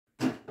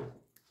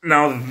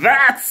Now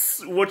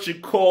that's what you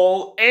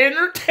call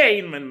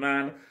entertainment,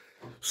 man.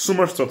 So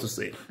much stuff to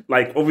say.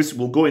 Like, obviously,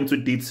 we'll go into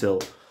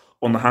detail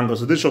on the Hangouts.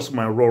 So this is just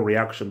my raw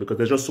reaction because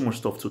there's just so much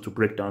stuff to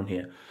break down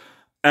here.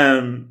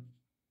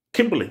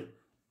 Kimberly.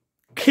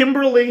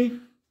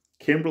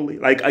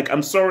 Like,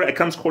 I'm sorry, I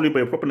can't call you by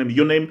your proper name.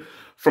 Your name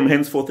from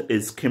henceforth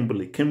is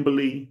Kimberly.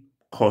 Kimberly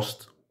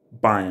cost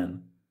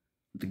Bayern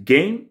the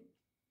game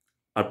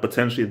and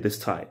potentially this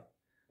tie.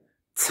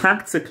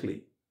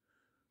 Tactically,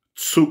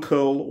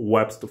 Tuchel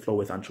wiped the floor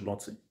with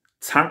Ancelotti.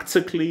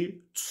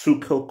 Tactically,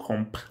 Tuchel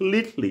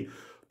completely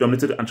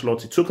dominated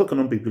Ancelotti. Tuchel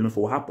cannot be blamed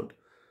for what happened.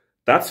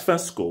 That's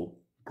first goal.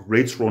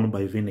 Great run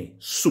by Vini.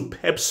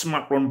 Superb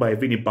smart run by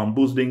Vini,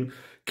 bamboozling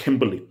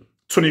Kimberly.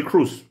 Toni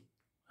Kroos.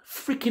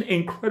 Freaking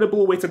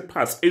incredible weighted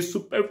pass. A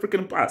superb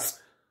freaking pass.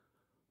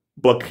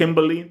 But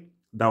Kimberly,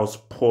 that was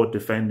poor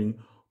defending,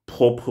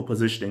 poor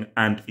positioning,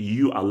 and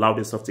you allowed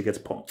yourself to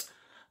get pumped.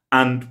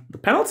 And the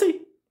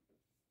penalty,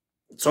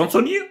 it's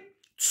on you.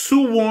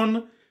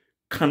 2-1,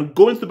 can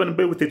go into the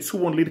Bernabeu with a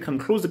 2-1 lead, can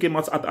close the game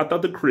out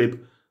at the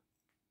crib.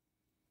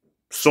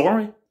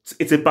 Sorry,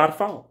 it's a bad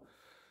foul.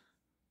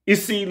 You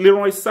see,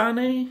 Leroy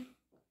Sané,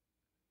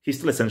 he's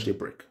still essentially a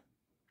brick.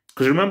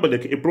 Because remember,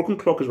 like, a broken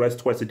clock is right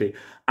twice a day.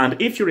 And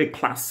if you're a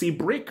Class C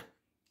brick,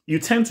 you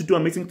tend to do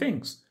amazing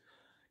things.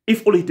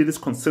 If all he did is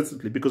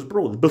consistently, because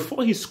bro,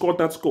 before he scored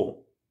that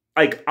goal,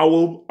 like, I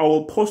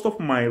will post off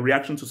my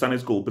reaction to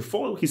Sané's goal.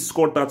 Before he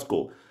scored that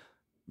goal,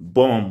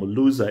 boom,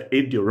 loser,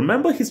 idiot.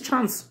 Remember his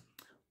chance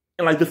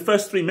in like the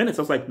first 3 minutes?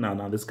 I was like,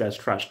 nah, this guy's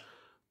trash.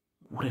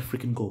 What a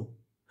freaking goal.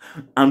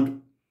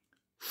 And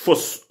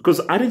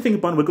because I didn't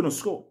think Bayern were going to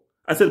score.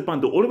 I said,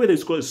 Bayern, the only way they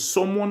score is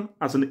someone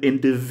as an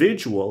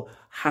individual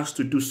has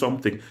to do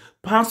something.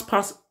 Pass,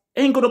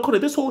 ain't going to cut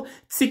it. This whole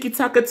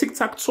tiki-taka,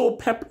 tic-tac-toe,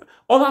 pep,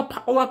 all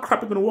that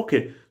crap ain't going to work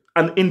here.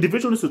 An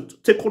individual needs to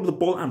take hold of the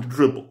ball and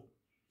dribble.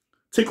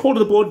 Take hold of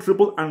the ball,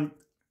 dribble, and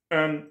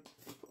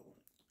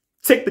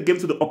take the game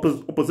to the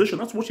opposition.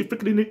 That's what you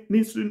freaking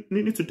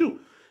need to do.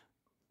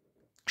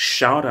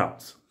 Shout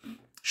out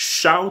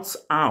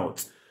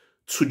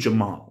to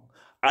Jamal.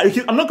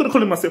 I'm not going to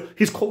call him myself.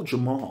 He's called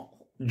Jamal.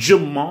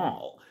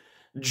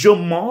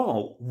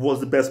 Jamal was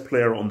the best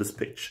player on this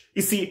pitch.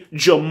 You see,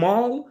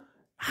 Jamal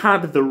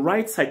had the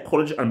right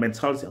psychology and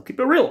mentality. I'll keep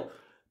it real.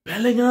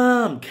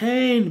 Bellingham,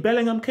 Kane.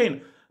 Bellingham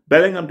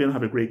didn't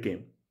have a great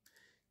game.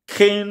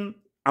 Kane,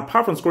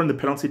 apart from scoring the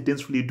penalty,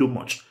 didn't really do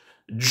much.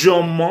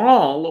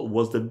 Jamal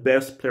was the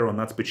best player on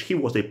that pitch. He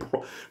was a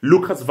pro.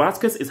 Lucas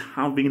Vazquez is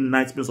having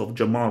nightmares of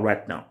Jamal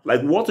right now.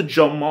 Like, what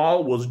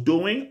Jamal was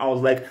doing, I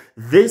was like,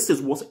 this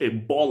is what a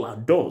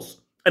baller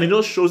does. And it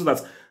just shows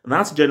that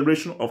that's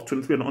generation of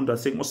 23 and under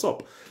saying, what's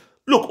up?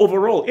 Look,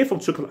 overall, if I'm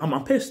Tuchel,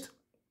 I'm pissed.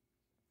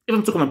 If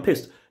I'm Tuchel, I'm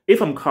pissed.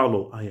 If I'm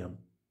Carlo, I am.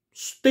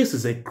 This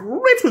is a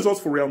great result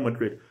for Real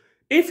Madrid.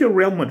 If you're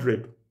Real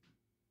Madrid,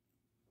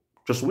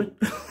 just win.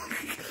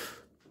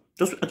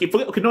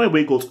 No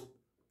away goals.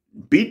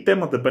 Beat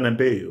them at the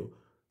Bernabeu,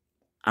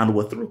 and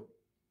we're through.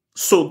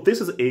 So this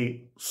is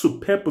a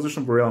superb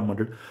position for Real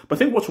Madrid. But I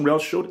think what Real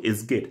showed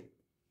is good.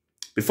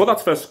 Before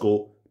that first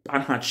goal,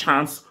 Bayern had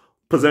chance,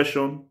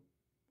 possession,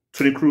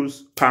 Toni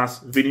Kroos, pass,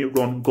 Vini,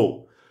 run,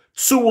 goal.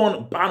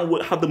 2-1,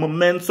 Bayern had the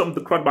momentum,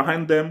 the crowd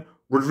behind them.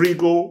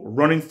 Rodrigo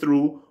running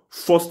through,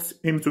 forced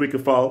him to make a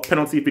foul,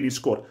 penalty, Vini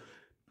scored.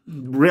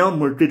 Real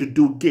Madrid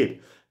do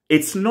good.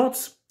 It's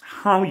not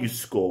how you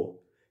score,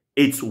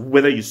 it's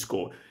whether you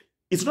score.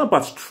 It's not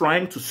about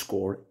trying to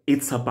score,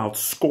 it's about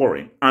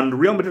scoring. And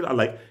Real Madrid are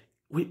like,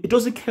 it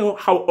doesn't care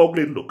how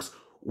ugly it looks.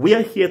 We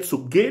are here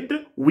to get,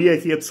 we are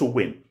here to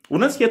win. We're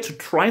not here to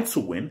try to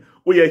win,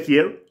 we are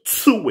here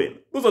to win.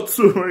 Those are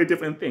two very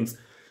different things.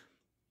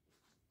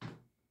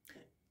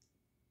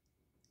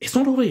 It's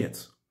not over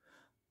yet.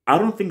 I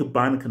don't think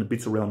Bayern can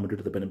beat Real Madrid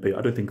at the Bernabeu.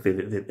 I don't think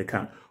they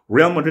can.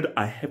 Real Madrid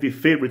are heavy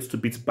favorites to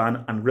beat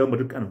Bayern, and Real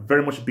Madrid can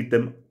very much beat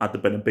them at the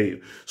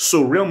Bernabeu.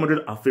 So Real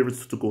Madrid are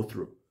favorites to go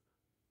through.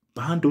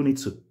 Bayern don't need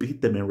to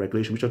beat them in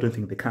regulation, which I don't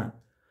think they can.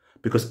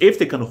 Because if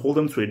they can hold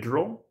them to a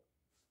draw,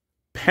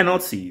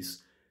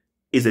 penalties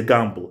is a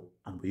gamble.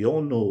 And we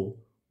all know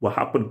what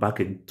happened back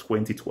in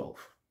 2012.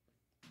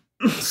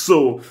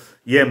 So,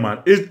 yeah,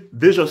 man,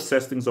 this just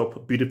sets things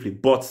up beautifully.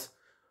 But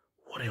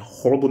what a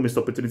horrible missed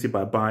opportunity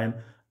by Bayern.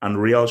 And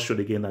Real showed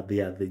again that they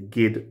are the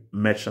good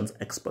merchant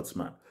experts,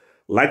 man.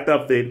 Like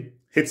that vid,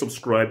 hit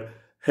subscribe,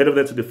 head over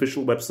there to the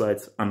official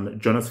website, and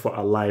join us for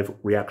a live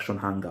reaction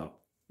hangout.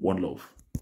 One love.